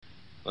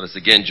Let us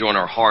again join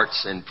our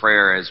hearts in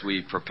prayer as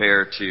we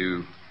prepare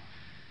to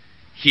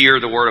hear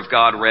the Word of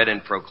God read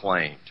and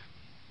proclaimed.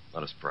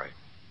 Let us pray.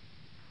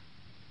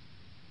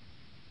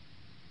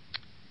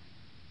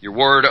 Your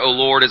Word, O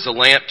Lord, is a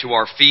lamp to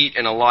our feet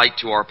and a light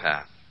to our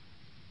path.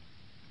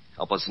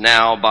 Help us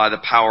now by the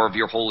power of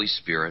your Holy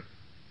Spirit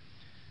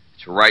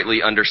to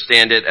rightly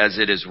understand it as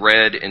it is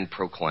read and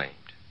proclaimed.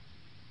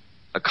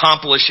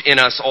 Accomplish in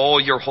us all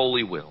your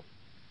holy will.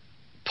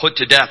 Put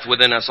to death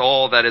within us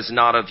all that is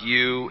not of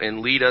you, and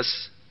lead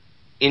us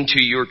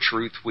into your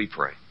truth, we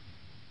pray.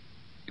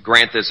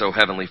 Grant this, O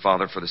Heavenly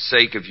Father, for the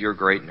sake of your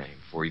great name.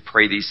 For we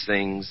pray these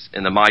things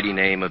in the mighty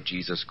name of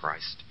Jesus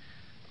Christ.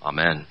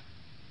 Amen.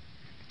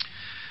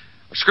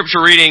 Our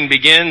scripture reading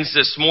begins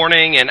this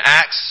morning in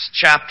Acts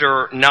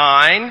chapter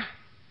 9,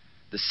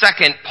 the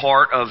second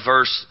part of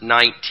verse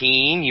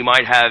 19. You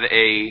might have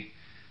a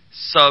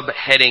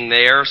subheading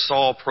there,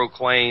 Saul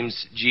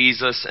proclaims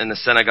Jesus in the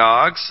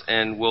synagogues,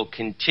 and we'll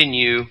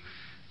continue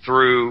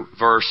through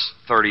verse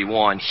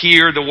 31.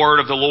 Hear the word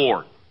of the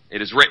Lord.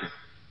 It is written.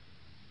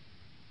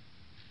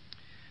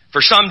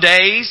 For some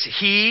days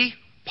he,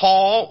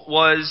 Paul,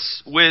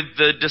 was with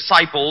the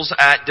disciples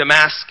at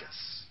Damascus.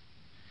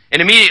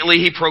 And immediately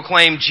he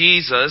proclaimed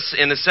Jesus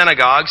in the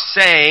synagogue,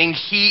 saying,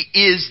 He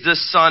is the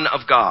Son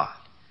of God.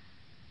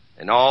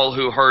 And all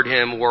who heard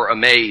him were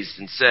amazed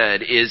and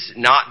said, Is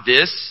not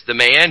this the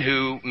man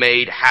who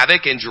made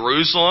havoc in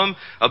Jerusalem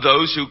of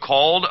those who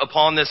called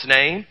upon this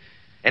name?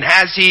 And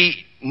has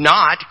he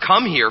not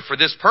come here for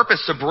this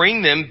purpose, to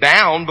bring them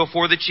bound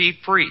before the chief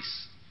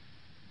priests?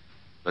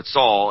 But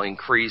Saul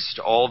increased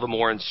all the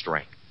more in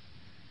strength,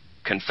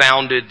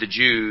 confounded the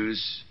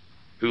Jews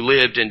who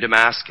lived in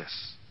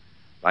Damascus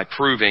by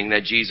proving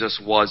that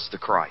Jesus was the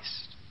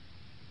Christ.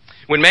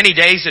 When many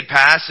days had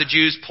passed, the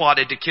Jews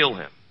plotted to kill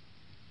him.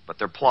 But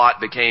their plot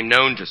became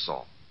known to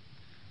Saul.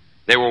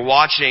 They were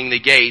watching the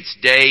gates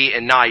day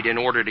and night in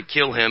order to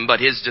kill him, but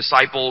his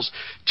disciples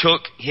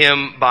took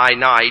him by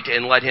night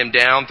and let him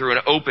down through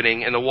an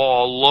opening in the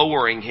wall,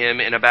 lowering him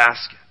in a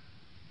basket.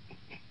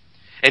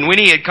 And when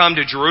he had come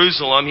to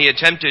Jerusalem, he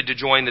attempted to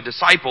join the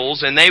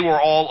disciples, and they were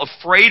all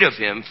afraid of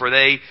him, for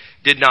they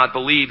did not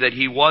believe that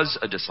he was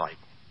a disciple.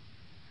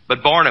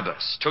 But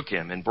Barnabas took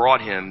him and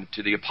brought him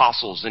to the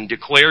apostles and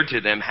declared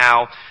to them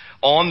how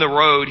on the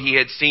road he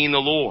had seen the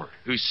Lord,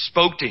 who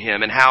spoke to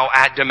him, and how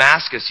at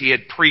Damascus he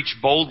had preached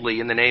boldly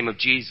in the name of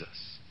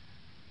Jesus.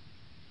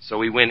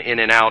 So he went in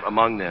and out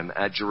among them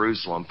at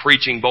Jerusalem,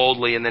 preaching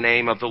boldly in the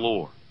name of the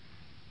Lord.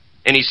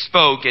 And he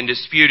spoke and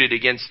disputed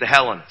against the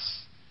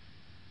Hellenists.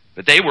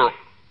 But they were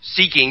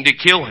seeking to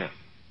kill him.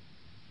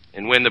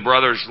 And when the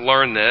brothers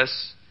learned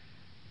this,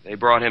 they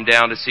brought him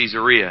down to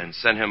Caesarea and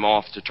sent him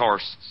off to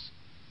Tarsus.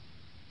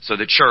 So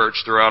the church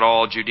throughout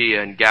all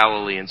Judea and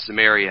Galilee and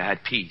Samaria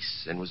had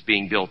peace and was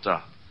being built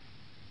up.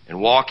 And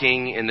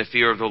walking in the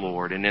fear of the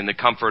Lord and in the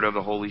comfort of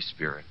the Holy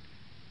Spirit,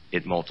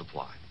 it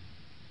multiplied.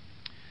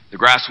 The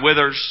grass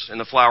withers and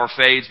the flower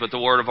fades, but the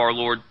word of our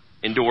Lord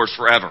endures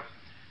forever.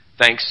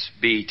 Thanks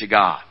be to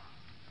God.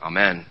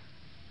 Amen.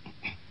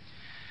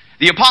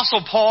 The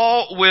Apostle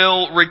Paul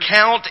will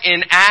recount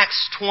in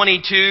Acts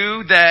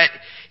 22 that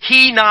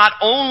he not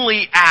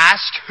only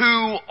asked,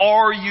 Who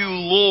are you,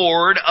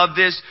 Lord, of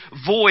this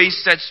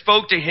voice that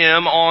spoke to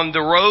him on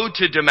the road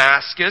to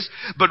Damascus,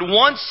 but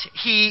once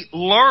he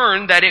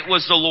learned that it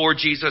was the Lord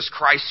Jesus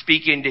Christ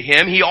speaking to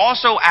him, he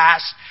also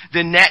asked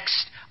the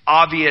next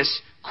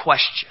obvious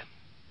question.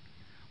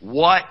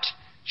 What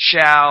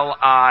shall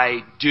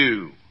I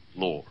do,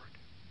 Lord?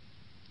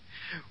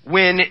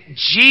 When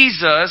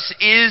Jesus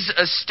is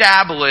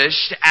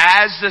established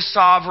as the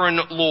sovereign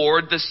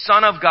Lord, the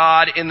Son of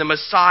God in the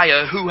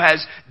Messiah, who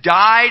has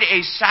died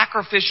a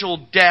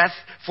sacrificial death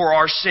for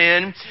our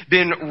sin,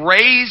 been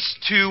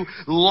raised to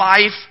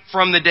life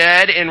from the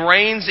dead, and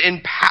reigns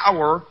in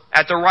power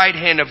at the right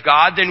hand of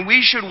God, then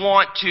we should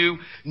want to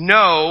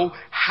know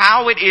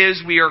how it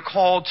is we are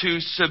called to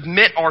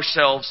submit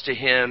ourselves to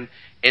Him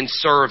and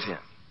serve Him.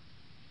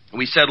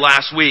 We said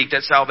last week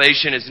that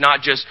salvation is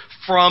not just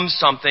from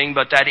something,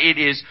 but that it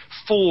is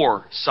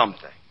for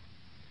something.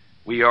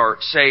 We are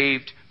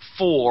saved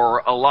for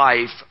a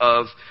life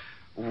of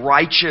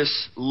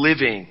righteous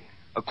living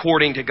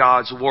according to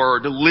God's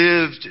Word,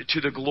 lived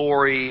to the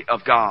glory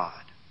of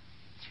God.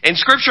 And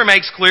Scripture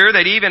makes clear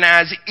that even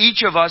as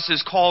each of us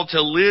is called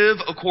to live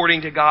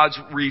according to God's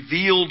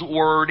revealed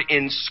Word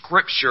in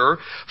Scripture,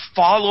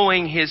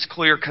 following His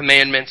clear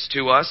commandments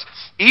to us,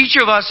 each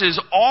of us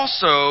is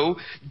also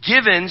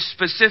given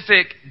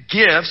specific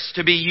gifts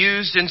to be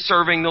used in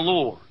serving the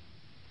Lord.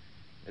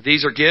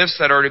 These are gifts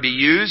that are to be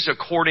used,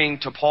 according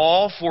to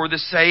Paul, for the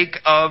sake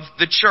of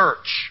the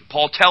church.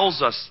 Paul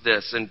tells us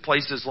this in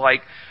places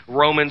like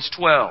Romans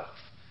 12,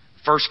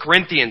 1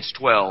 Corinthians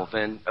 12,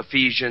 and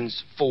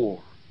Ephesians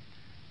 4.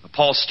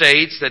 Paul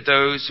states that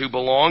those who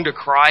belong to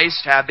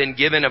Christ have been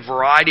given a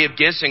variety of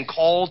gifts and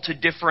called to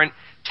different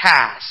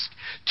tasks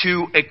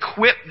to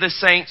equip the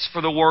saints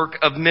for the work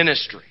of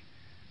ministry,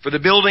 for the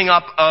building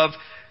up of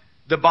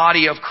the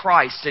body of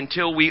Christ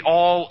until we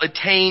all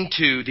attain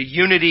to the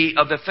unity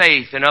of the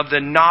faith and of the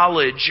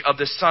knowledge of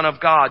the Son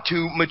of God,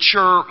 to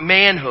mature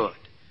manhood,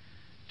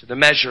 to the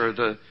measure,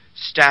 the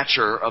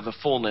stature of the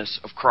fullness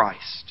of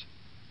Christ.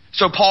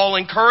 So Paul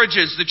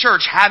encourages the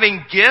church,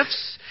 having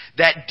gifts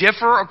that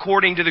differ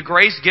according to the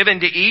grace given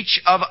to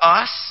each of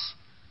us,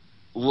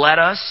 let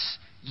us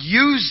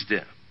use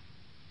them.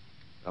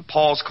 Now,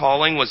 Paul's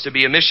calling was to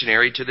be a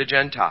missionary to the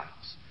Gentiles,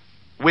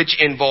 which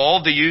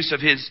involved the use of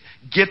his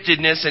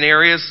giftedness in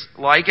areas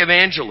like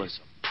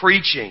evangelism,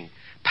 preaching,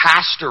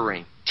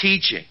 pastoring,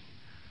 teaching.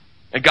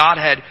 And God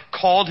had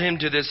called him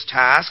to this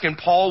task, and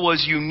Paul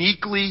was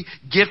uniquely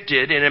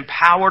gifted and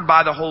empowered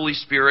by the Holy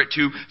Spirit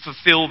to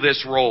fulfill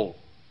this role.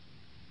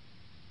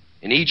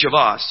 And each of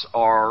us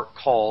are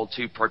called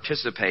to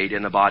participate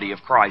in the body of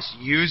Christ,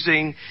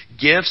 using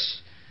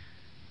gifts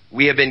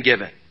we have been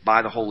given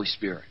by the Holy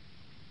Spirit.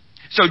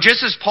 So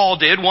just as Paul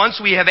did, once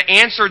we have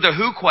answered the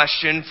who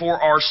question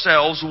for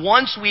ourselves,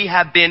 once we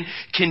have been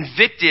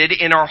convicted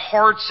in our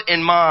hearts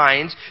and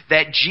minds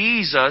that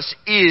Jesus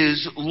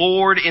is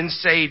Lord and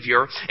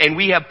Savior, and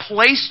we have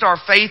placed our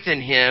faith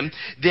in Him,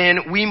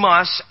 then we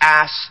must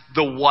ask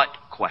the what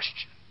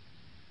question.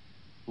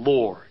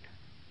 Lord,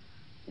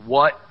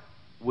 what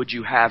would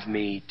you have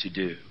me to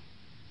do?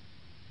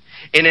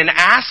 And in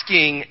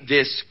asking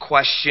this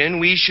question,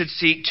 we should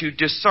seek to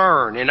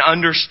discern and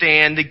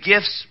understand the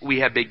gifts we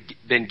have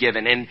been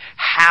given and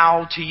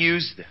how to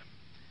use them.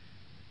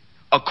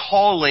 A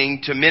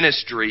calling to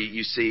ministry,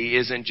 you see,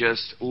 isn't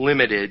just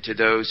limited to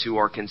those who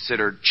are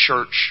considered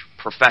church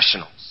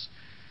professionals.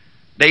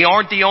 They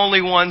aren't the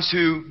only ones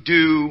who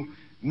do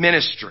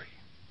ministry.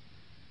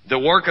 The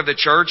work of the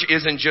church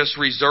isn't just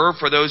reserved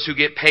for those who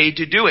get paid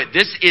to do it.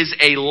 This is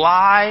a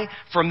lie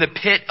from the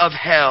pit of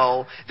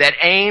hell that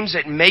aims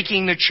at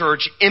making the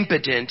church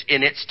impotent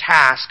in its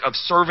task of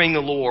serving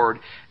the Lord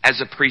as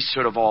a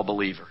priesthood of all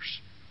believers.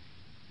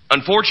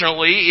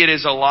 Unfortunately, it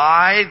is a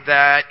lie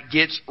that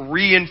gets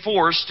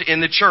reinforced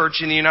in the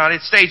church in the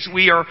United States.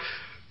 We are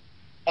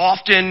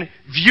often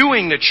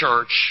viewing the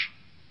church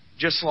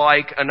just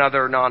like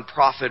another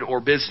nonprofit or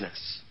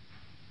business.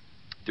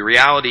 The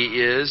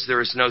reality is there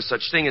is no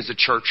such thing as a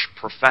church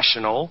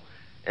professional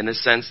in the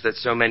sense that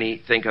so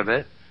many think of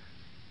it.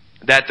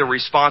 That the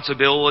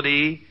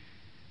responsibility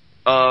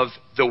of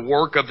the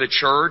work of the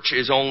church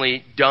is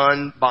only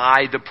done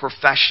by the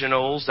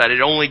professionals, that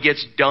it only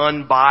gets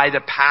done by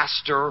the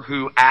pastor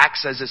who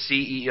acts as a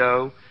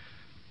CEO.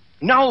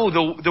 No,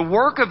 the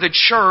work of the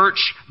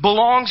church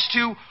belongs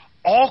to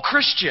all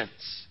Christians.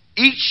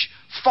 Each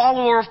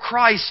follower of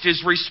Christ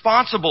is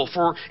responsible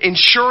for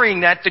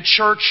ensuring that the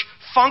church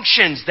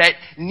functions, that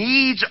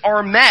needs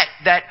are met,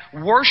 that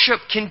worship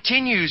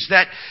continues,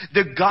 that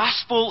the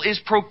gospel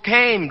is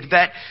proclaimed,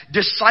 that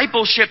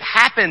discipleship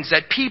happens,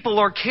 that people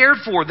are cared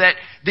for, that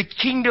the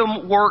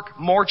kingdom work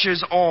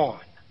marches on.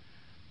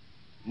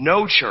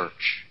 No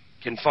church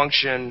can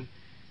function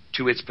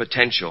to its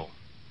potential.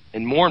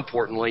 And more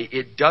importantly,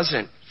 it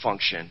doesn't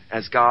function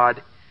as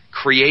God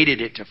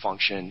created it to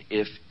function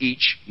if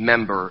each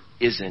member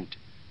isn't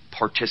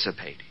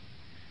participating.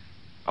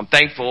 I'm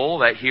thankful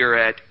that here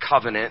at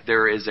Covenant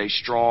there is a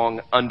strong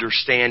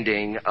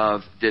understanding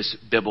of this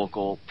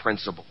biblical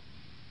principle.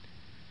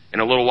 In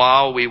a little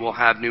while we will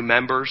have new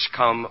members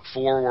come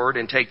forward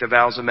and take the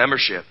vows of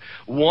membership.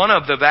 One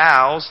of the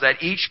vows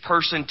that each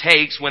person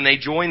takes when they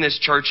join this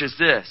church is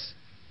this: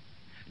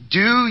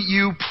 do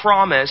you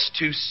promise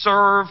to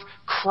serve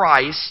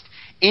Christ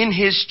in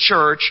His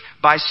church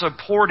by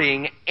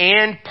supporting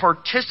and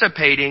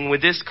participating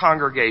with this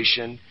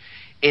congregation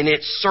in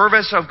its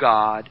service of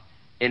God,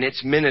 in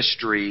its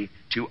ministry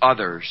to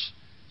others,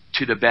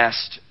 to the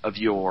best of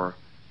your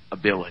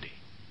ability?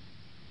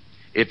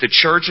 If the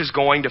church is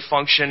going to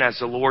function as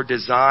the Lord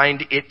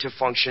designed it to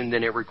function,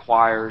 then it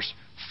requires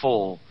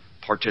full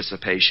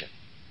participation.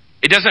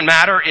 It doesn't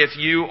matter if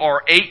you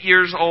are 8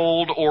 years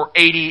old or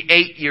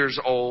 88 years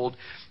old,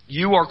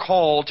 you are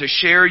called to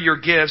share your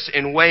gifts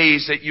in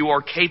ways that you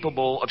are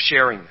capable of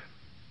sharing them.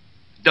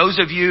 Those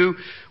of you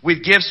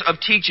with gifts of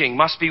teaching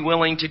must be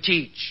willing to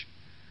teach.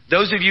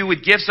 Those of you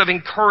with gifts of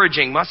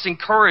encouraging must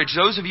encourage.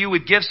 Those of you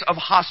with gifts of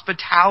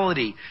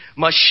hospitality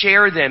must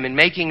share them in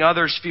making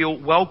others feel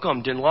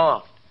welcomed and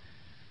loved.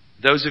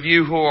 Those of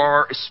you who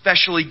are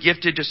especially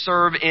gifted to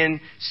serve in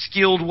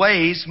skilled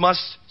ways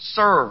must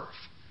serve.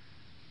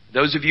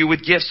 Those of you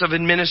with gifts of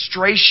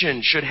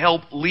administration should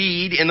help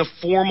lead in the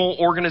formal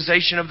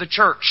organization of the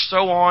church,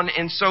 so on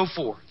and so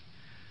forth.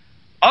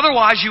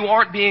 Otherwise, you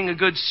aren't being a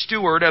good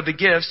steward of the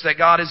gifts that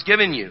God has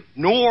given you,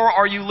 nor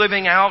are you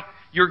living out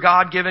your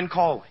God-given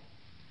calling.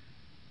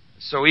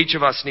 So each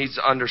of us needs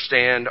to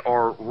understand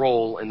our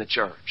role in the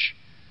church.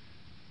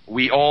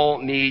 We all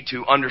need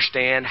to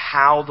understand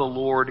how the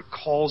Lord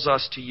calls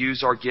us to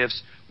use our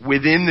gifts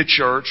within the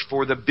church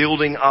for the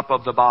building up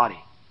of the body.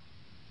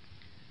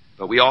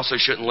 But we also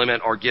shouldn't limit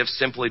our gifts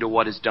simply to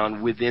what is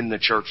done within the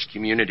church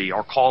community.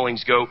 Our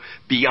callings go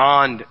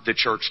beyond the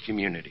church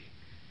community.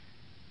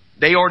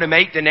 They are to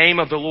make the name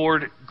of the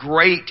Lord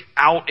great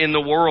out in the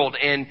world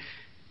and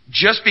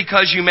Just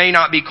because you may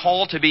not be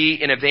called to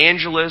be an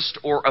evangelist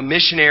or a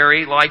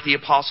missionary like the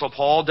Apostle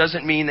Paul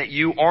doesn't mean that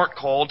you aren't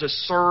called to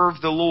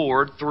serve the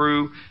Lord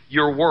through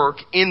your work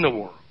in the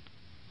world.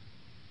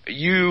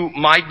 You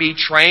might be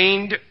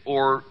trained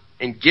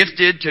and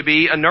gifted to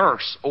be a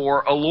nurse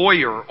or a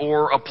lawyer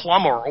or a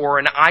plumber or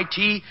an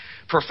IT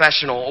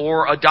professional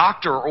or a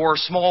doctor or a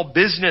small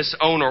business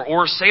owner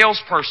or a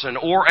salesperson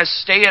or a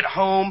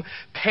stay-at-home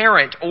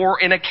parent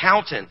or an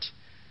accountant.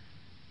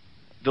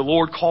 The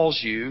Lord calls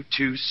you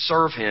to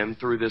serve Him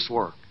through this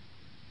work.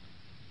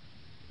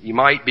 You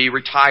might be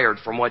retired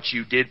from what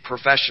you did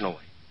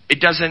professionally. It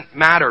doesn't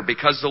matter,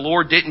 because the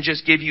Lord didn't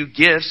just give you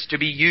gifts to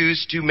be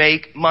used to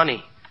make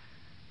money.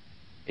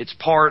 It's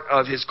part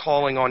of His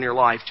calling on your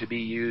life to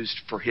be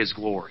used for His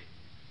glory.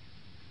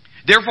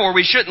 Therefore,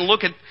 we shouldn't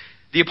look at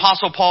the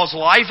Apostle Paul's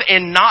life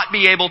and not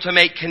be able to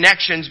make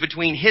connections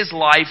between his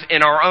life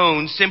and our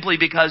own simply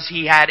because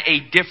he had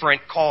a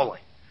different calling.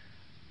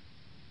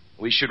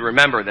 We should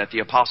remember that the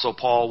Apostle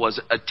Paul was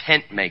a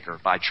tent maker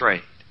by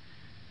trade.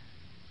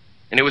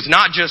 And it was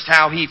not just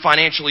how he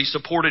financially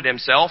supported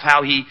himself,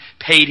 how he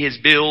paid his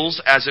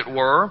bills, as it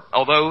were,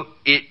 although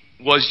it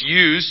was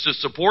used to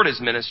support his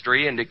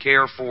ministry and to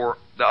care for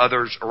the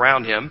others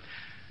around him.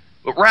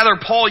 But rather,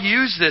 Paul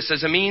used this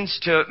as a means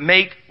to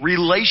make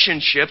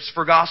relationships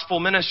for gospel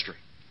ministry.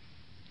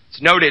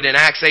 It's noted in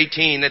Acts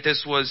 18 that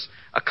this was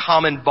a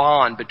common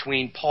bond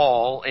between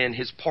Paul and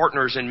his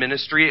partners in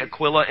ministry,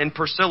 Aquila and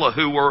Priscilla,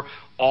 who were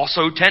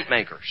also tent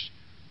makers.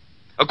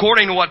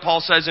 According to what Paul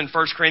says in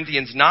 1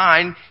 Corinthians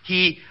 9,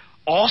 he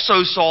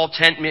also saw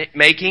tent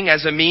making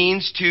as a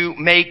means to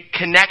make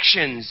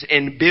connections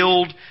and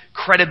build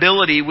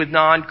credibility with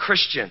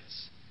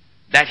non-Christians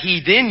that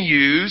he then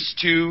used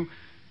to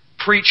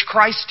preach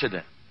Christ to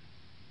them.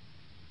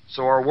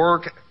 So our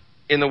work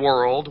in the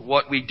world,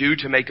 what we do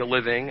to make a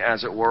living,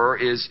 as it were,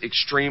 is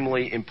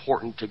extremely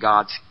important to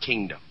God's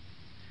kingdom.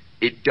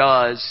 It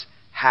does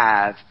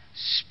have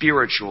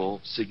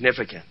spiritual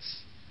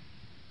significance.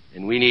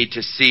 And we need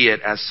to see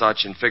it as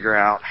such and figure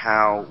out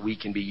how we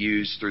can be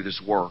used through this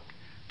work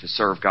to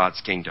serve God's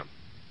kingdom.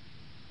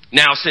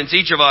 Now, since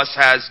each of us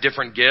has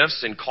different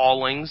gifts and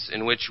callings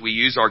in which we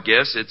use our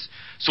gifts, it's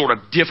sort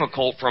of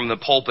difficult from the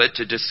pulpit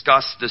to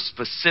discuss the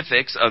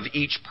specifics of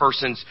each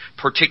person's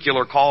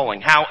particular calling.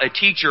 How a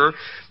teacher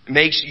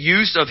makes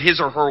use of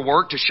his or her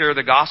work to share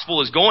the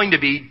gospel is going to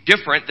be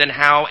different than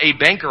how a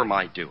banker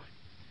might do it.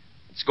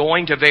 It's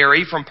going to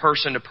vary from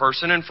person to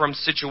person and from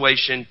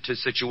situation to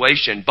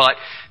situation. But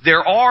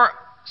there are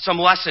some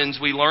lessons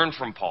we learn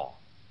from Paul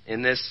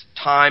in this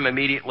time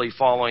immediately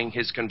following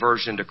his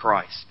conversion to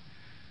Christ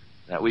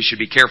that we should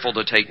be careful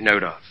to take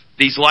note of.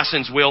 These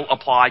lessons will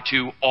apply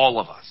to all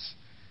of us.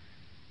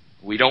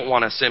 We don't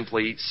want to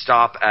simply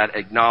stop at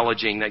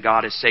acknowledging that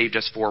God has saved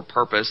us for a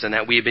purpose and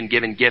that we have been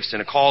given gifts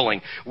and a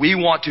calling. We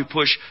want to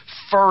push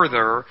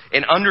further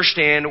and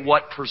understand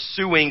what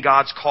pursuing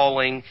God's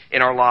calling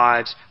in our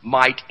lives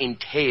might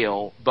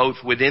entail, both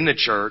within the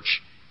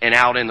church and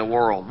out in the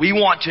world. We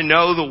want to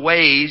know the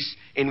ways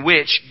in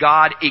which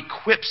God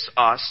equips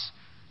us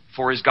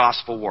for His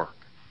gospel work.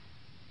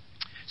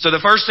 So the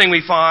first thing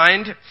we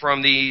find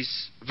from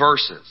these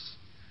verses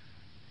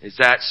is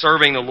that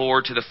serving the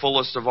Lord to the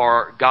fullest of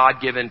our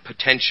God-given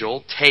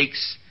potential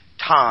takes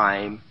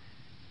time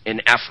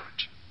and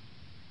effort.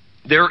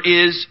 There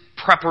is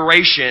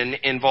preparation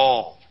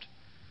involved.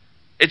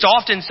 It's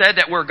often said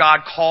that where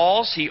God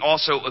calls, He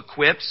also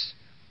equips.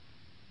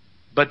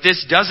 But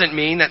this doesn't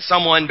mean that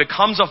someone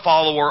becomes a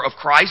follower of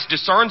Christ,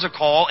 discerns a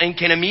call, and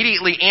can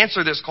immediately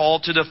answer this call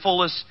to the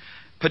fullest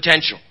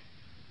potential.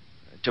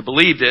 To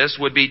believe this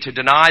would be to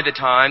deny the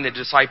time the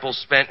disciples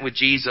spent with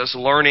Jesus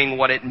learning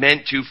what it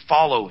meant to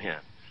follow Him.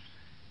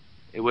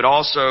 It would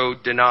also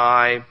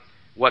deny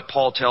what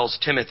Paul tells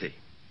Timothy,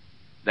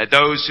 that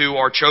those who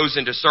are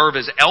chosen to serve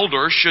as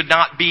elders should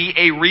not be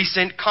a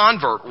recent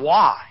convert.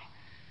 Why?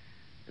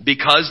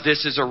 Because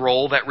this is a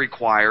role that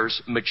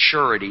requires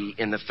maturity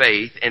in the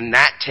faith, and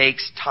that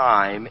takes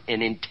time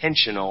and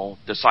intentional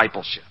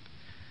discipleship.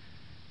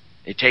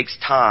 It takes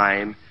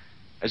time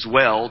as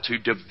well to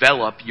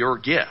develop your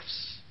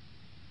gifts.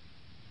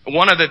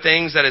 One of the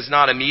things that is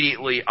not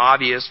immediately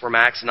obvious from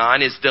Acts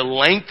 9 is the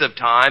length of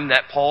time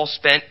that Paul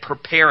spent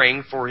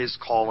preparing for his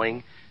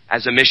calling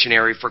as a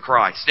missionary for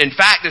Christ. In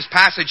fact, this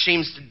passage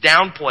seems to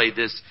downplay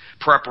this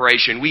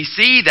preparation. We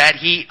see that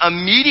he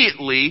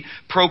immediately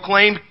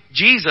proclaimed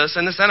Jesus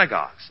in the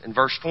synagogues in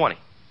verse 20.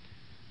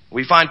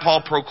 We find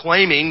Paul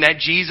proclaiming that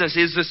Jesus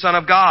is the Son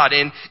of God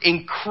and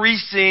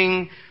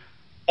increasing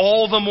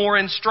all the more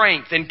in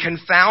strength and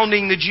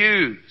confounding the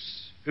Jews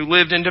who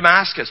lived in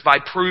Damascus by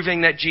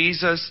proving that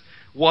Jesus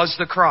was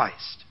the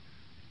Christ.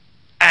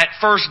 At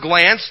first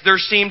glance, there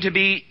seemed to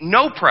be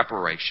no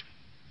preparation.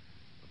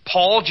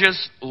 Paul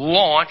just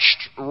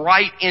launched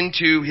right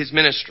into his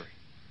ministry.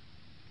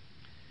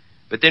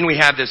 But then we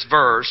have this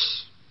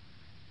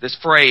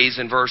phrase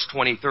in verse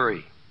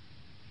 23.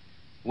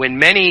 When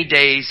many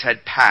days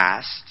had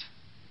passed,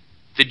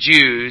 the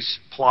Jews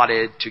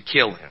plotted to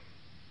kill him.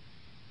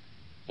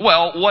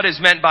 Well, what is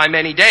meant by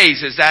many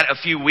days? Is that a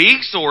few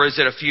weeks or is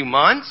it a few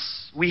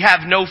months? We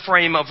have no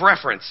frame of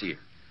reference here.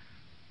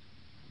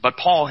 But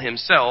Paul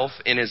himself,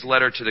 in his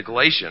letter to the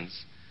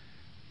Galatians,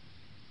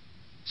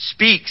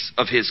 speaks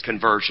of his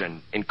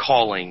conversion and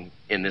calling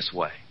in this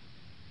way.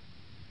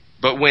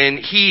 But when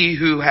he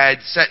who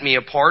had set me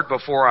apart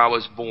before I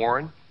was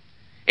born,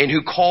 and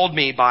who called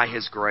me by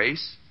his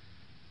grace,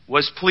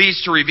 was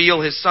pleased to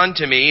reveal his Son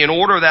to me in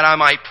order that I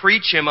might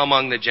preach him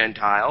among the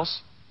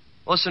Gentiles,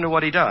 listen to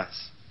what he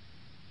does.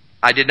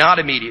 I did not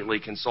immediately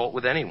consult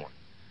with anyone,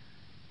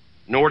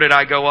 nor did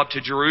I go up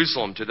to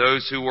Jerusalem to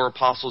those who were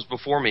apostles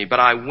before me, but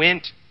I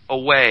went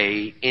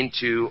away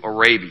into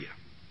Arabia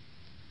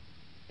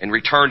and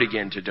returned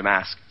again to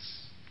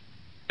Damascus.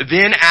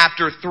 Then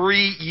after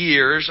 3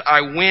 years,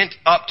 I went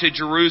up to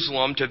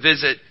Jerusalem to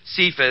visit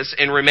Cephas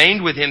and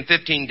remained with him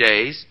 15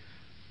 days.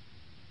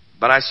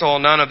 But I saw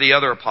none of the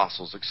other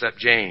apostles except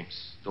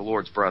James, the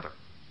Lord's brother.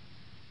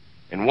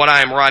 And what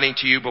I am writing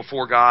to you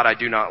before God, I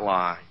do not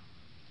lie.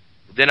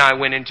 Then I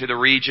went into the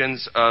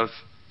regions of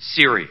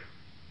Syria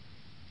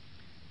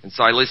and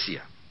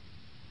Cilicia.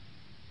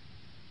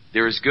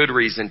 There is good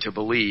reason to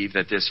believe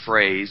that this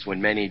phrase,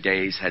 when many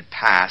days had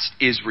passed,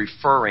 is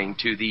referring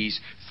to these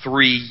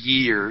 3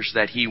 years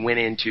that he went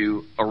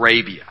into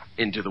Arabia,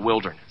 into the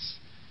wilderness.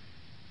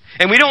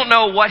 And we don't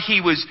know what he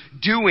was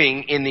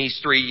doing in these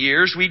 3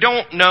 years. We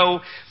don't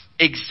know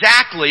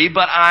exactly,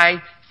 but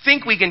I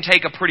think we can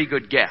take a pretty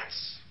good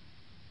guess.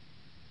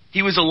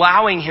 He was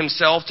allowing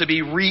himself to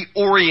be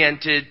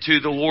reoriented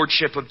to the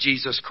lordship of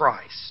Jesus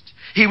Christ.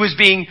 He was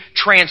being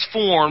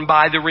transformed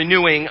by the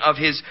renewing of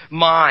his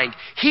mind.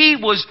 He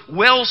was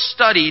well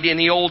studied in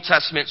the Old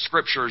Testament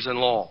scriptures and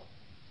law.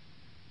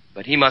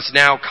 But he must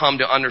now come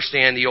to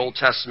understand the Old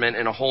Testament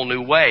in a whole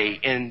new way,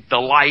 in the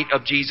light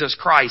of Jesus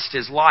Christ,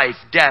 his life,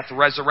 death,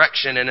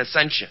 resurrection, and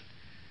ascension.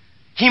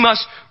 He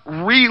must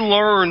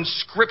relearn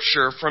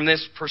Scripture from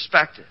this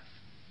perspective.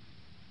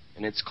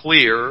 And it's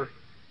clear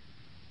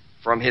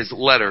from his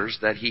letters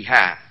that he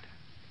had.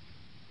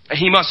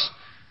 He must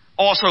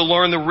also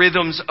learn the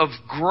rhythms of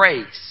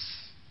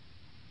grace.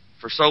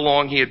 For so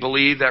long he had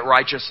believed that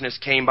righteousness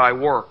came by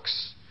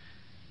works.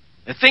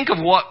 Now think of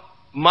what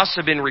must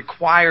have been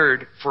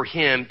required for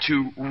him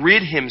to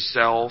rid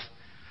himself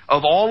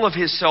of all of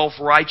his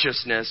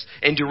self-righteousness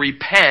and to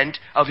repent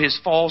of his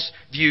false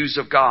views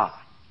of God.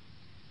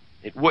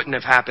 It wouldn't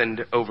have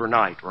happened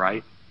overnight,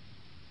 right?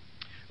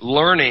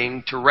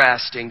 Learning to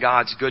rest in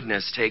God's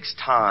goodness takes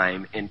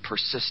time and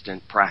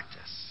persistent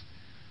practice.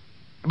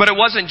 But it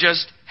wasn't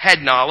just head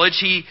knowledge.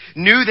 He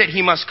knew that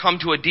he must come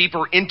to a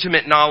deeper,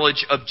 intimate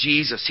knowledge of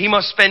Jesus. He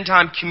must spend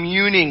time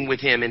communing with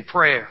him in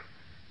prayer.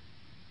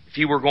 If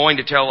he were going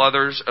to tell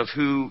others of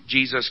who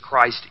Jesus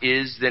Christ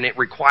is, then it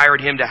required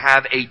him to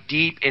have a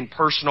deep and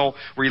personal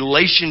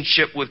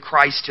relationship with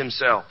Christ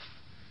himself.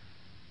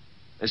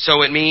 And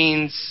so it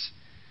means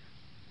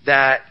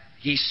that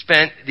he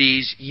spent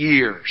these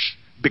years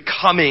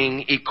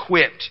becoming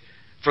equipped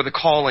for the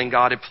calling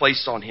God had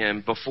placed on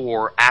him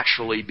before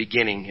actually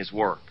beginning his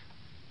work.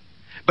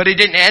 But it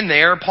didn't end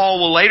there. Paul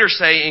will later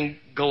say in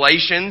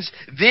Galatians,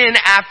 then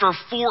after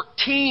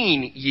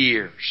 14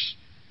 years,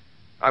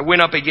 I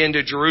went up again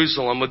to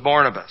Jerusalem with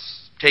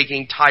Barnabas,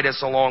 taking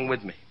Titus along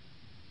with me.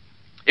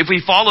 If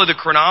we follow the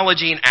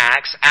chronology in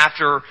Acts,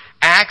 after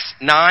Acts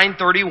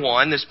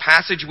 9:31, this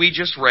passage we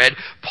just read,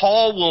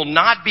 Paul will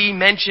not be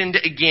mentioned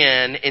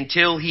again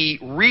until he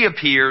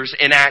reappears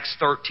in Acts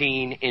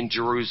 13 in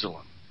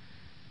Jerusalem.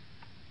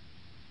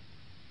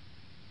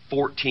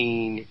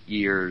 14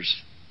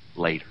 years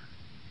later.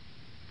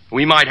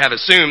 We might have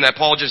assumed that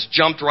Paul just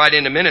jumped right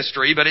into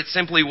ministry, but it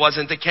simply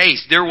wasn't the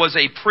case. There was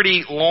a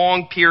pretty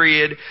long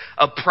period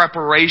of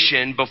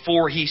preparation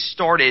before he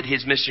started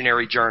his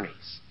missionary journeys.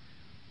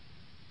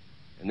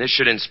 And this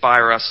should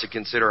inspire us to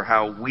consider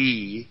how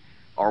we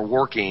are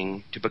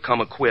working to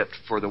become equipped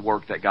for the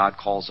work that God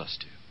calls us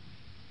to.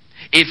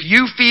 If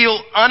you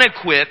feel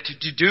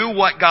unequipped to do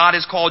what God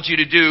has called you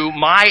to do,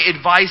 my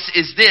advice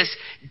is this: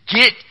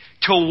 get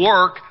to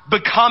work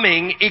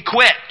becoming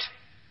equipped.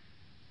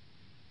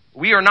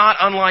 We are not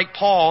unlike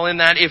Paul in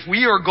that if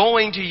we are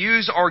going to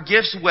use our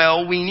gifts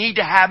well, we need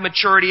to have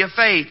maturity of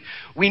faith.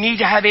 We need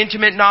to have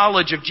intimate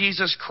knowledge of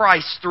Jesus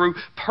Christ through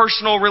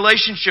personal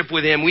relationship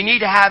with Him. We need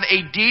to have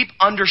a deep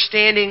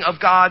understanding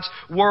of God's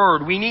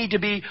Word. We need to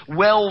be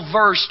well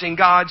versed in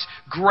God's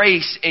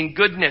grace and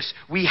goodness.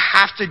 We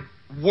have to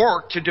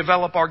work to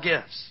develop our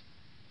gifts.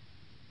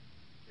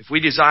 If we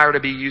desire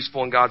to be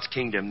useful in God's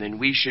kingdom, then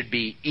we should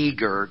be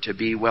eager to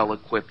be well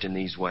equipped in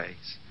these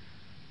ways.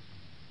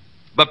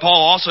 But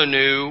Paul also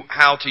knew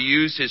how to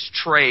use his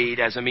trade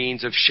as a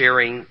means of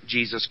sharing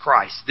Jesus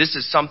Christ. This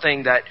is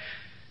something that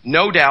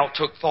no doubt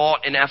took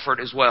thought and effort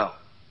as well.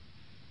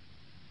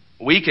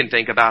 We can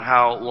think about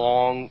how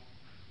long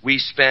we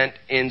spent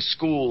in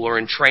school or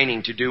in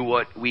training to do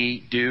what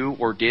we do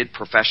or did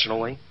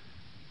professionally.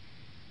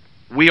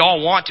 We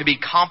all want to be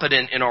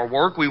competent in our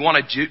work. We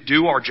want to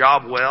do our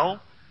job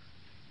well.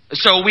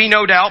 So we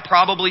no doubt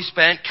probably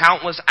spent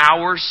countless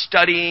hours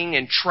studying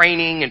and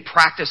training and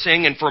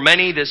practicing, and for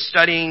many this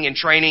studying and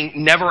training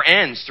never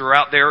ends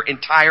throughout their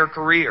entire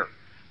career.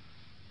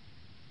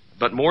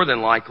 But more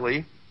than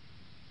likely,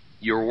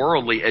 your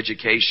worldly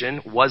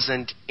education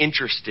wasn't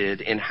interested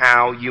in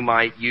how you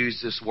might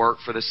use this work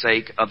for the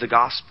sake of the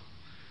gospel.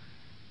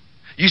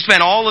 You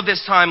spent all of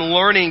this time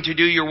learning to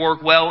do your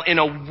work well in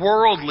a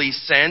worldly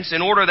sense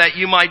in order that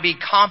you might be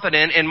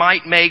competent and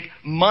might make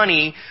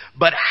money,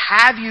 but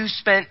have you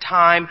spent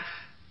time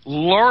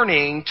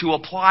learning to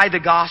apply the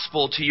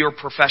gospel to your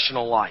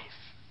professional life?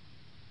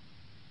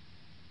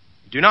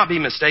 Do not be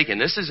mistaken.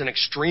 This is an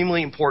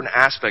extremely important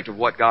aspect of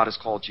what God has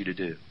called you to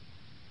do.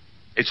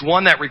 It's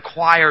one that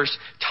requires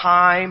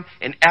time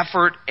and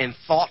effort and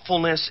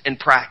thoughtfulness and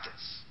practice.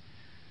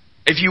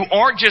 If you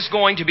aren't just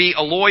going to be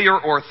a lawyer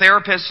or a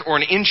therapist or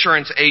an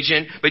insurance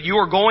agent, but you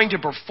are going to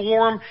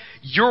perform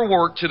your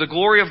work to the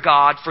glory of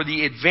God for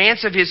the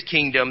advance of His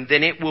kingdom,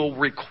 then it will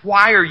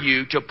require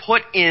you to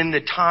put in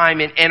the time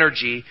and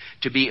energy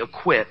to be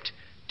equipped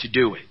to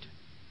do it.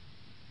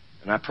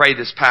 And I pray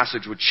this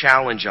passage would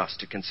challenge us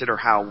to consider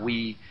how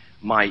we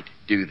might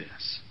do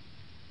this.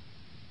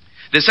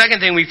 The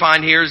second thing we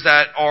find here is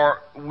that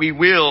we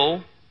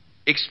will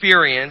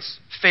experience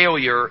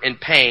failure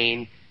and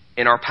pain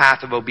in our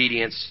path of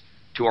obedience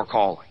to our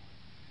calling.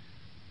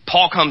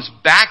 Paul comes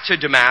back to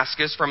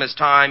Damascus from his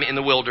time in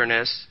the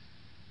wilderness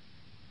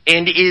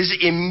and is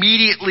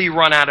immediately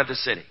run out of the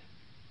city.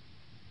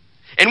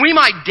 And we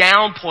might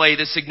downplay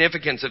the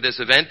significance of this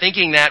event,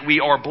 thinking that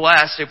we are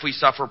blessed if we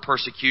suffer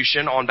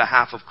persecution on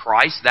behalf of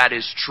Christ. That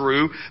is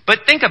true. But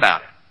think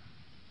about it.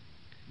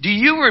 Do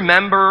you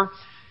remember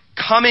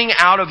coming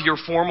out of your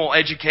formal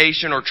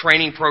education or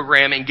training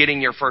program and getting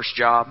your first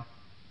job?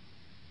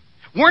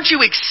 Weren't you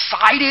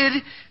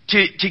excited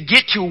to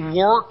get to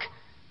work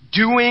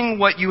doing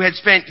what you had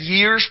spent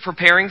years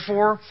preparing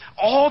for?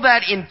 All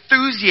that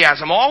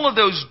enthusiasm, all of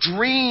those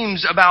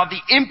dreams about the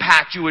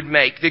impact you would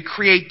make, the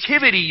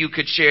creativity you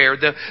could share,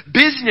 the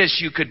business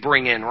you could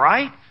bring in,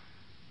 right?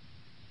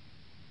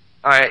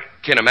 I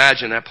can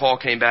imagine that Paul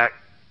came back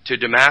to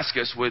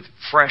Damascus with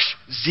fresh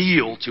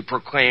zeal to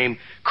proclaim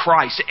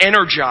Christ,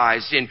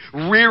 energized and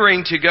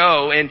rearing to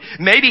go. And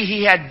maybe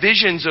he had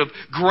visions of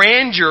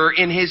grandeur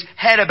in his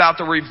head about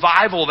the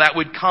revival that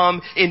would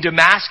come in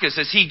Damascus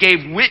as he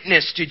gave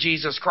witness to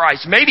Jesus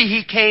Christ. Maybe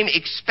he came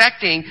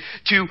expecting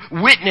to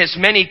witness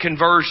many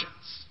conversions.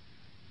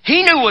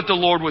 He knew what the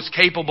Lord was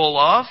capable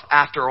of,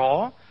 after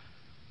all.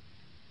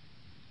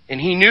 And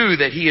he knew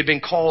that he had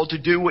been called to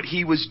do what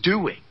he was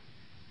doing.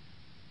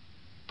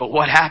 But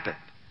what happened?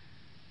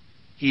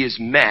 He is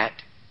met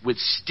with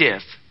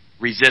stiff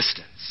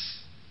resistance.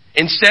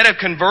 Instead of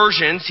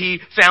conversions, he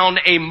found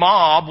a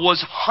mob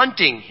was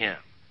hunting him.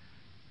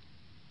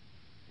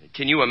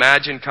 Can you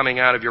imagine coming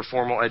out of your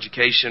formal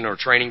education or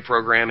training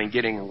program and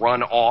getting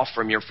run off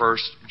from your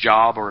first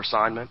job or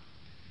assignment?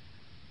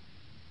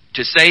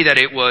 To say that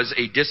it was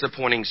a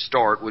disappointing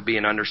start would be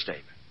an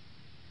understatement.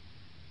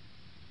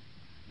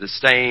 The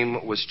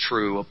same was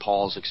true of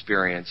Paul's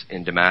experience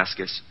in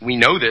Damascus. We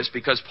know this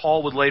because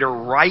Paul would later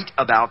write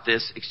about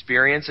this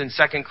experience in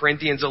 2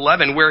 Corinthians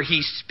 11, where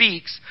he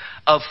speaks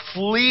of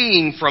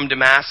fleeing from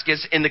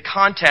Damascus in the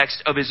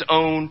context of his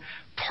own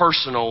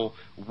personal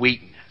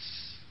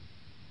weakness.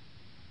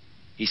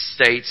 He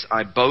states,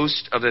 "I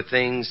boast of the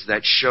things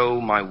that show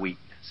my weakness."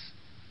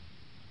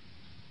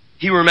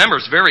 He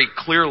remembers very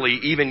clearly,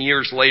 even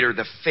years later,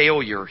 the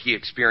failure he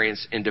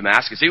experienced in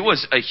Damascus. It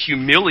was a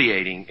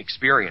humiliating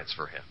experience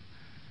for him.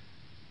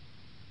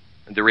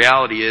 And the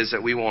reality is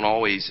that we won't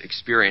always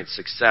experience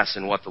success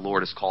in what the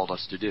Lord has called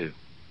us to do.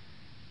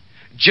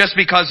 Just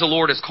because the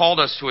Lord has called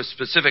us to a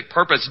specific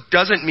purpose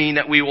doesn't mean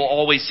that we will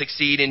always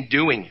succeed in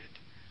doing it.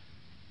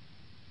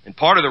 And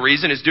part of the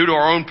reason is due to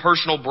our own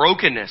personal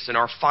brokenness and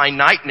our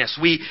finiteness.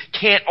 We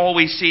can't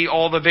always see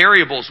all the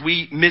variables.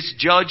 We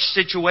misjudge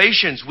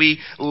situations. We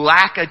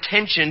lack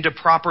attention to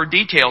proper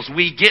details.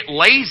 We get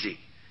lazy.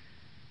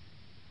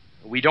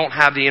 We don't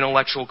have the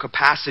intellectual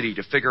capacity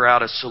to figure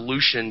out a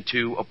solution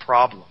to a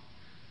problem.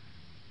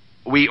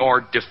 We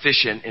are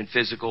deficient in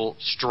physical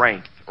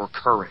strength or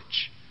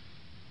courage.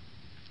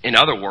 In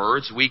other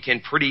words, we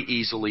can pretty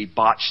easily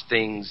botch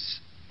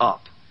things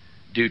up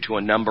due to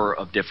a number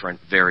of different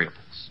variables.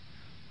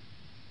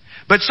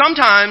 But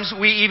sometimes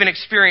we even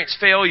experience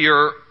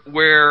failure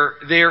where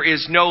there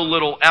is no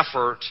little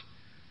effort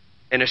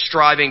and a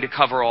striving to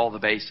cover all the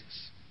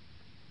bases.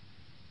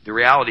 The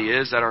reality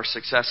is that our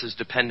success is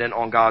dependent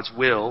on God's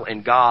will,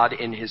 and God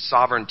in His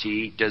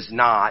sovereignty does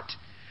not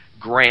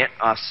grant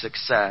us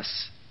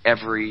success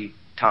every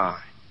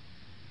time.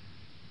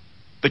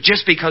 But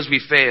just because we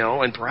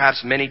fail, and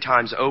perhaps many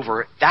times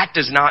over, that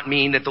does not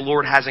mean that the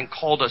Lord hasn't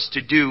called us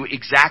to do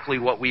exactly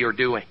what we are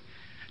doing.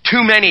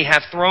 Too many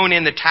have thrown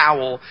in the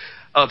towel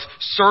of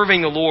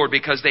serving the Lord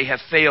because they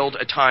have failed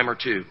a time or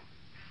two.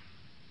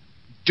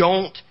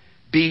 Don't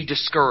be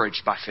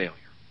discouraged by failure.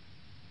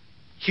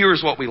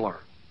 Here's what we learn.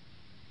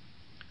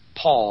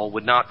 Paul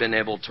would not have been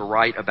able to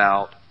write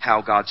about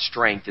how God's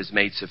strength is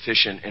made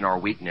sufficient in our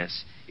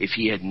weakness if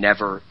he had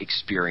never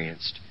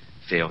experienced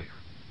failure.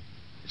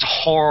 It's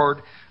a hard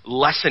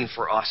lesson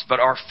for us, but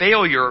our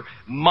failure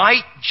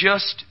might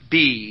just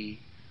be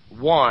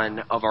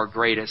one of our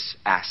greatest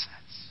assets.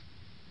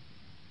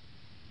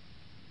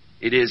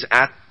 It is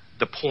at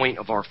the point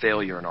of our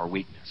failure and our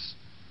weakness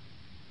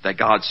that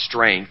God's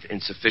strength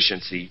and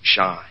sufficiency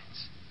shines.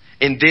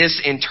 And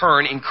this, in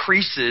turn,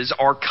 increases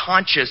our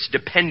conscious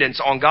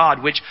dependence on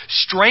God, which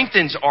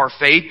strengthens our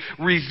faith,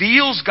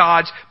 reveals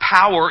God's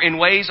power in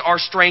ways our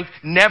strength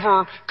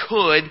never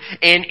could,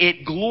 and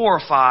it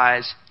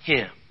glorifies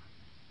Him.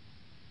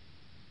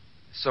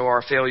 So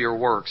our failure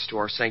works to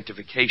our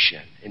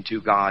sanctification and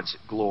to God's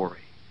glory.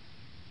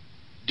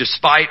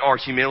 Despite our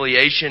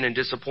humiliation and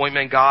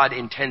disappointment, God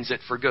intends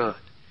it for good.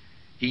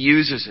 He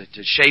uses it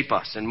to shape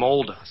us and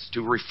mold us,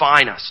 to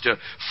refine us, to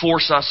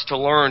force us to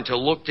learn, to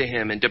look to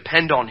Him and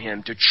depend on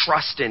Him, to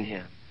trust in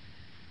Him.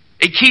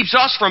 It keeps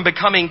us from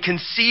becoming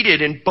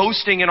conceited and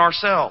boasting in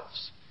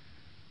ourselves.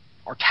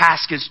 Our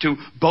task is to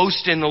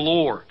boast in the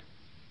Lord.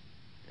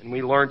 And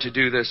we learn to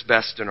do this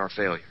best in our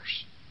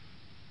failures.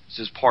 This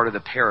is part of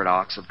the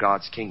paradox of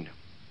God's kingdom.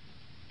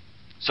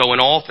 So in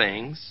all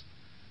things,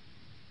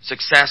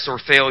 success or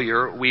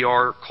failure, we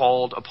are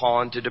called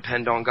upon to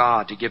depend on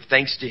God, to give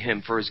thanks to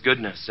Him for His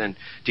goodness, and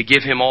to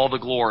give Him all the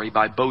glory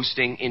by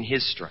boasting in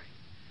His strength.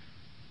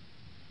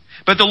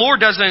 But the Lord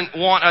doesn't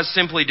want us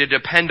simply to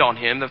depend on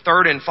Him. The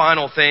third and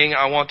final thing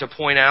I want to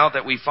point out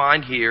that we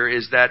find here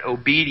is that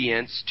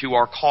obedience to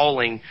our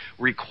calling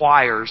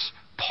requires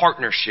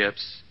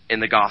partnerships in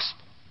the gospel.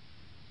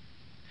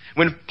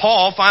 When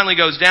Paul finally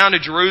goes down to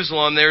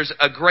Jerusalem, there's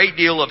a great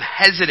deal of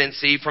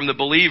hesitancy from the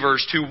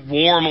believers to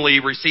warmly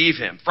receive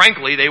him.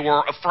 Frankly, they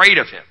were afraid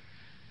of him.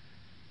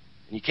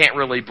 And you can't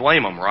really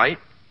blame them, right?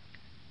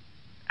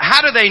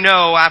 How do they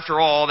know, after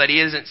all, that he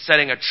isn't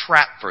setting a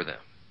trap for them?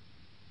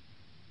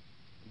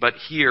 But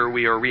here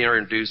we are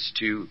reintroduced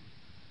to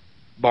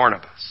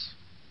Barnabas.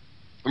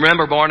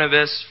 Remember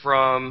Barnabas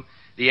from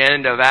the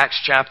end of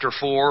Acts chapter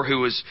 4, who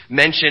was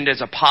mentioned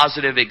as a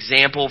positive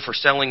example for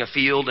selling a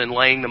field and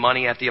laying the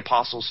money at the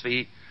apostles'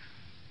 feet?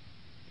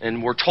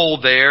 And we're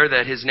told there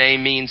that his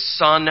name means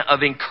son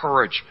of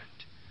encouragement.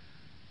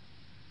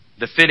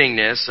 The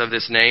fittingness of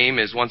this name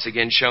is once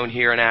again shown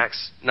here in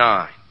Acts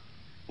 9.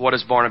 What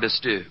does Barnabas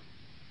do?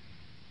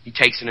 He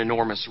takes an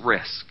enormous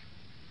risk.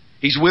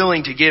 He's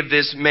willing to give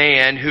this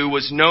man who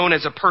was known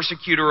as a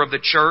persecutor of the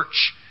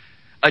church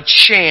a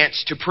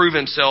chance to prove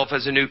himself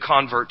as a new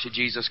convert to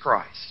Jesus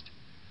Christ.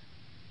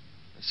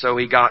 So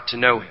he got to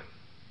know him.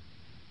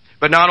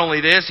 But not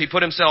only this, he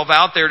put himself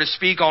out there to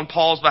speak on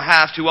Paul's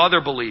behalf to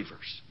other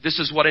believers. This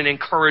is what an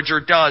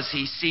encourager does.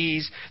 He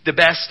sees the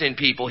best in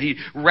people. He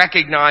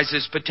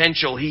recognizes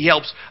potential. He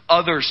helps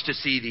others to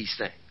see these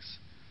things.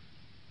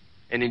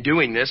 And in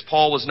doing this,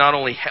 Paul was not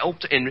only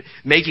helped in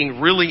making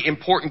really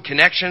important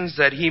connections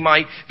that he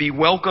might be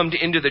welcomed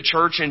into the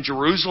church in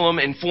Jerusalem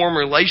and form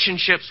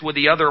relationships with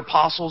the other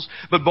apostles,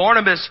 but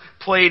Barnabas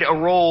played a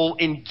role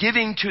in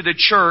giving to the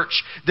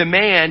church the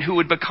man who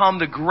would become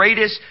the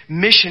greatest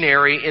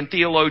missionary and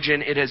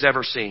theologian it has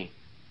ever seen.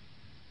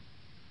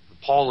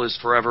 Paul is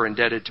forever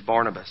indebted to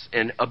Barnabas,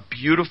 and a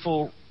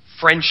beautiful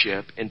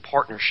friendship and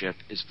partnership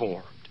is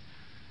formed.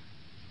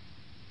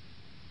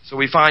 So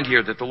we find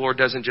here that the Lord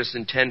doesn't just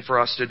intend for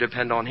us to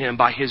depend on Him.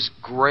 By His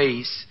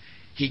grace,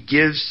 He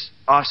gives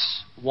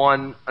us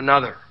one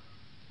another.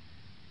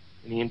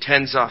 And He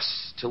intends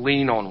us to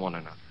lean on one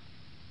another.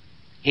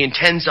 He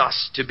intends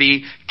us to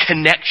be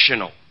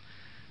connectional.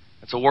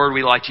 That's a word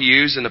we like to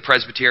use in the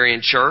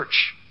Presbyterian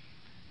Church.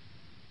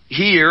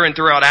 Here and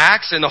throughout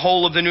Acts and the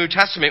whole of the New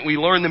Testament, we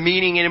learn the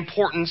meaning and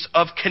importance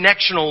of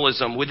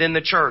connectionalism within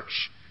the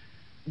church.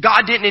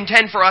 God didn't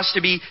intend for us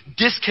to be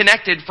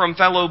disconnected from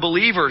fellow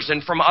believers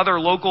and from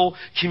other local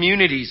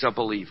communities of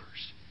believers.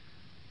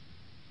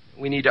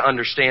 We need to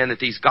understand that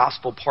these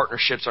gospel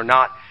partnerships are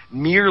not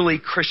merely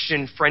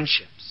Christian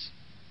friendships.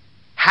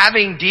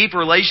 Having deep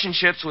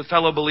relationships with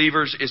fellow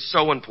believers is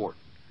so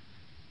important.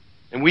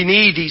 And we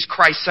need these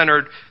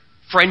Christ-centered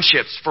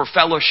friendships for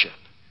fellowship,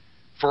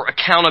 for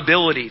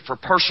accountability, for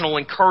personal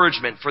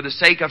encouragement, for the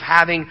sake of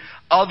having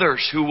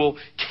others who will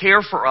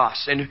care for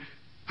us and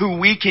who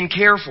we can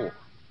care for.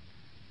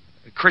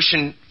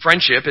 Christian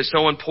friendship is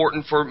so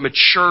important for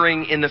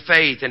maturing in the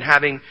faith and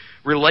having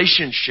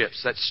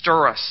relationships that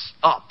stir us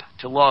up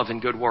to love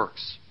and good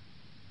works.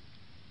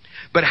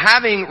 But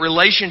having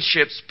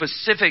relationships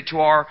specific to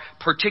our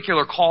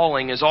particular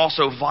calling is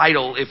also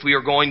vital if we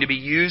are going to be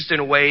used in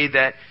a way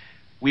that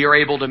we are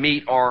able to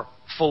meet our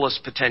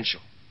fullest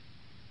potential.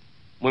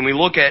 When we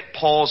look at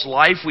Paul's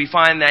life, we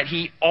find that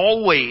he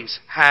always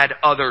had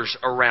others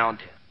around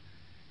him.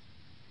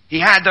 He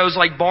had those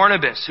like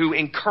Barnabas who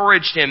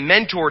encouraged him,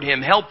 mentored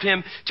him, helped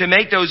him to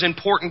make those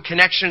important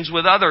connections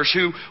with others,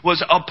 who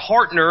was a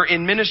partner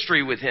in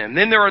ministry with him.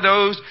 Then there are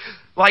those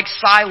like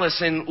Silas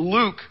and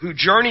Luke who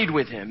journeyed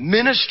with him,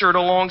 ministered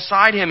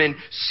alongside him, and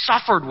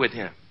suffered with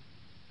him.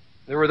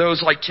 There were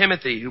those like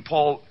Timothy who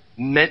Paul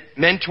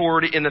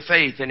mentored in the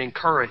faith and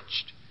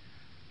encouraged.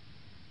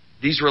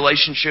 These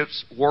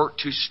relationships work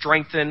to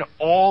strengthen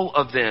all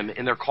of them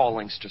in their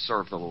callings to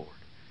serve the Lord,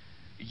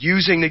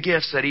 using the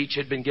gifts that each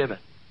had been given.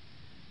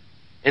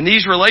 And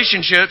these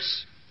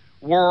relationships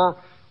were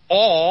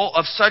all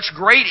of such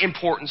great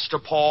importance to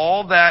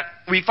Paul that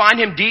we find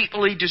him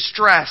deeply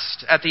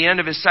distressed at the end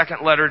of his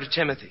second letter to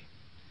Timothy,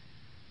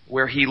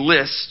 where he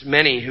lists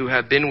many who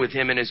have been with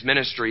him in his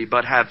ministry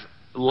but have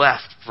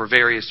left for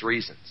various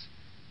reasons.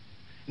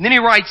 And then he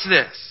writes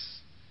this: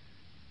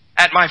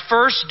 "At my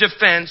first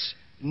defense,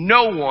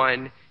 no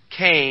one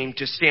came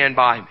to stand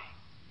by me,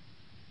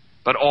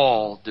 but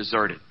all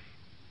deserted me."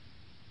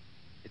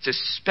 It's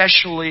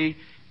especially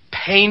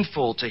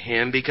painful to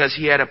him because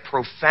he had a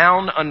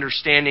profound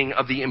understanding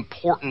of the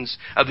importance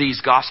of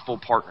these gospel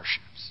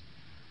partnerships.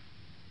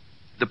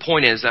 The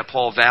point is that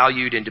Paul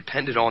valued and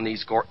depended on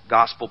these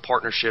gospel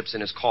partnerships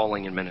in his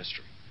calling and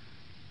ministry.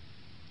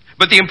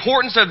 But the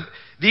importance of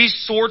these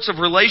sorts of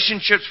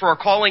relationships for our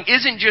calling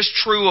isn't just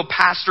true of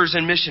pastors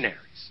and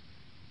missionaries.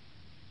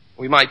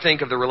 We might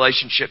think of the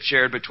relationship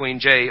shared between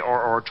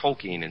J.R.R.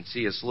 Tolkien and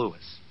C.S.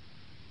 Lewis.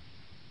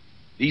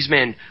 These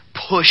men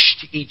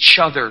pushed each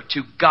other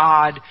to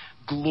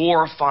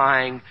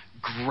God-glorifying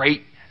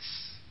greatness.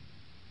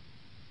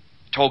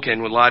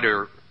 Tolkien would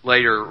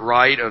later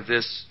write of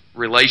this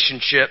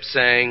relationship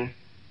saying,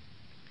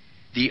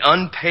 "The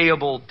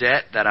unpayable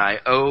debt that I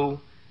owe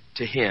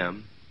to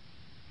him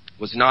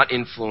was not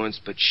influence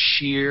but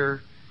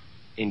sheer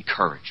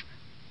encouragement.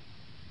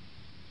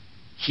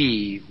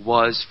 He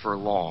was for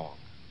long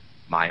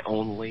my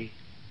only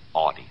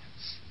audience."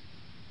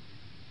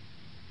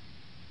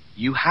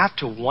 You have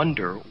to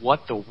wonder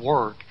what the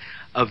work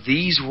of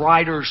these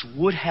writers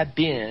would have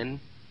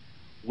been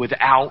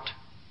without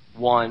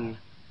one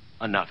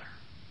another.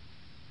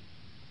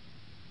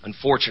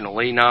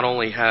 Unfortunately, not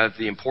only have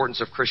the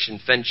importance of Christian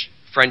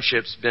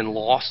friendships been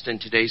lost in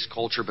today's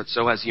culture, but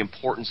so has the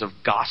importance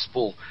of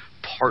gospel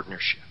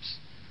partnerships.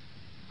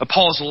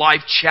 Paul's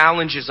life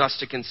challenges us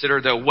to consider,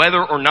 though,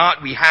 whether or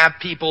not we have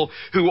people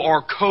who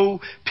are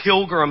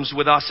co-pilgrims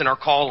with us in our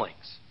callings,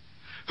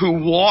 who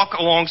walk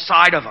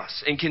alongside of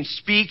us and can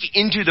speak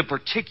into the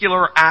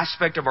particular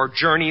aspect of our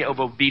journey of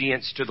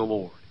obedience to the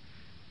Lord.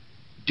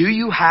 Do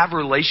you have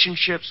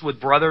relationships with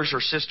brothers or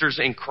sisters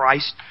in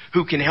Christ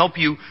who can help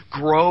you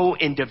grow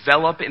and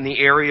develop in the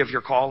area of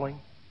your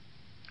calling?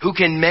 Who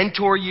can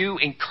mentor you,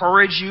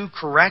 encourage you,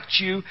 correct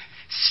you,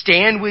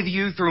 stand with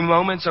you through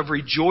moments of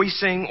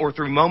rejoicing or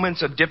through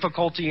moments of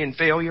difficulty and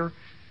failure?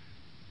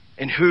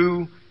 And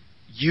who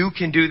you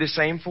can do the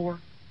same for?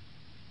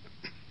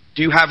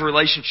 Do you have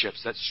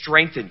relationships that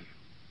strengthen you,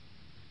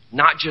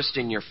 not just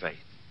in your faith,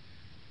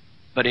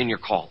 but in your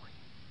calling?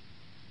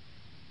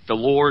 The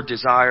Lord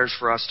desires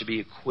for us to be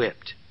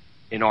equipped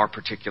in our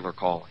particular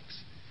callings,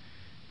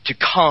 to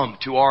come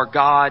to our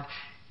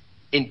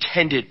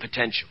God-intended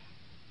potential.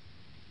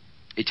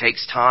 It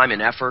takes time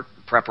and effort,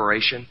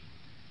 preparation.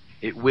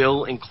 It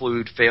will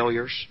include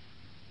failures.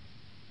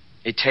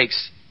 It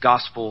takes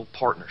gospel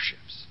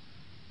partnerships.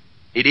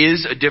 It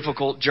is a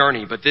difficult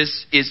journey, but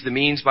this is the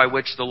means by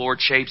which the Lord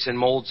shapes and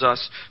molds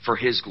us for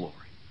His glory.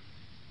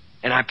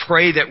 And I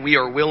pray that we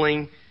are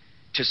willing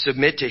to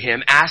submit to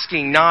Him,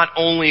 asking not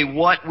only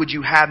what would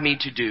you have me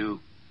to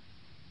do,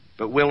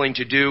 but willing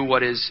to do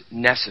what is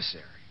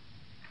necessary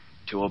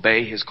to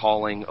obey His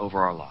calling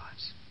over our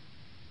lives.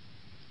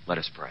 Let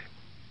us pray.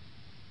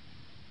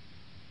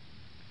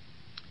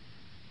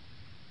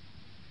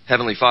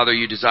 Heavenly Father,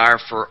 you desire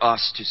for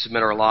us to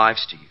submit our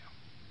lives to you.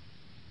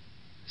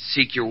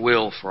 Seek your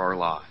will for our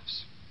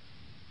lives.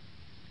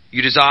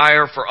 You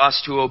desire for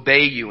us to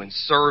obey you and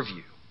serve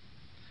you.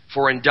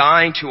 For in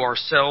dying to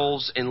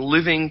ourselves and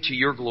living to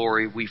your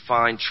glory, we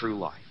find true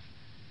life.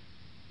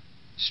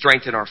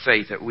 Strengthen our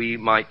faith that we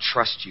might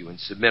trust you and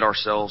submit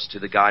ourselves to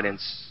the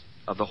guidance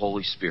of the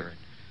Holy Spirit,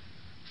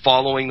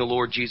 following the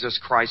Lord Jesus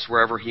Christ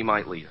wherever He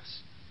might lead us,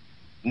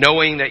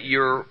 knowing that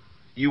you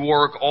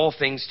work all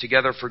things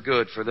together for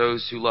good for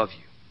those who love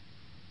you.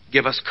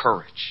 Give us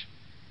courage.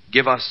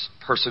 Give us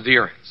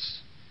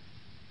perseverance.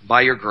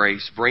 By your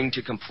grace, bring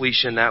to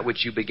completion that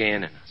which you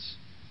began in us.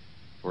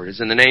 For it is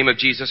in the name of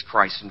Jesus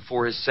Christ and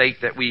for His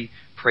sake that we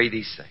pray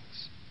these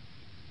things.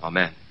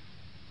 Amen.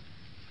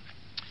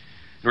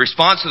 In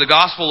response to the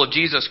gospel of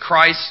Jesus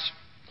Christ,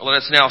 let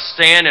us now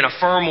stand and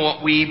affirm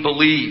what we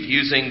believe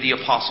using the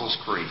Apostles'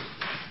 Creed.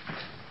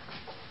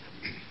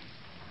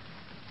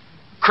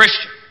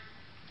 Christian,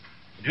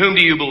 in whom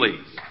do you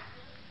believe?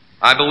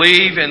 I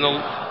believe in the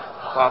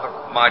Father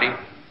Almighty,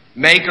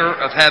 maker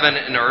of heaven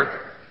and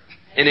earth,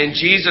 and in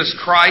Jesus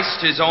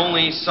Christ, His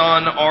only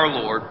Son, our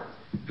Lord,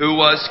 who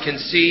was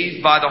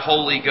conceived by the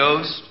Holy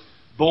Ghost,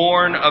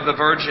 born of the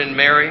Virgin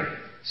Mary,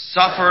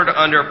 suffered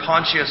under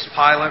Pontius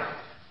Pilate,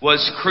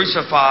 was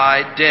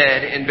crucified,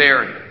 dead, and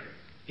buried.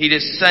 He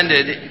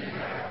descended.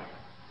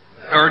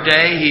 Third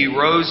day He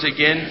rose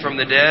again from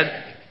the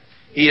dead.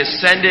 He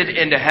ascended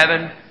into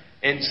heaven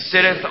and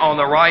sitteth on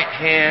the right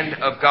hand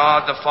of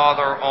God the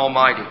Father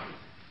Almighty.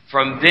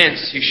 From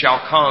thence He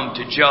shall come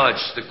to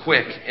judge the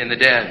quick and the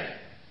dead.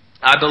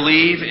 I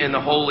believe in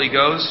the Holy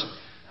Ghost,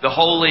 the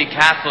Holy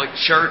Catholic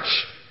Church,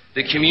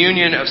 the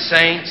communion of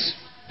saints,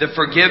 the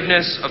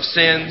forgiveness of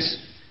sins,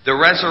 the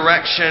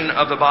resurrection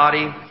of the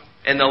body,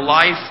 and the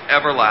life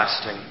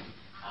everlasting.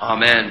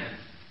 Amen.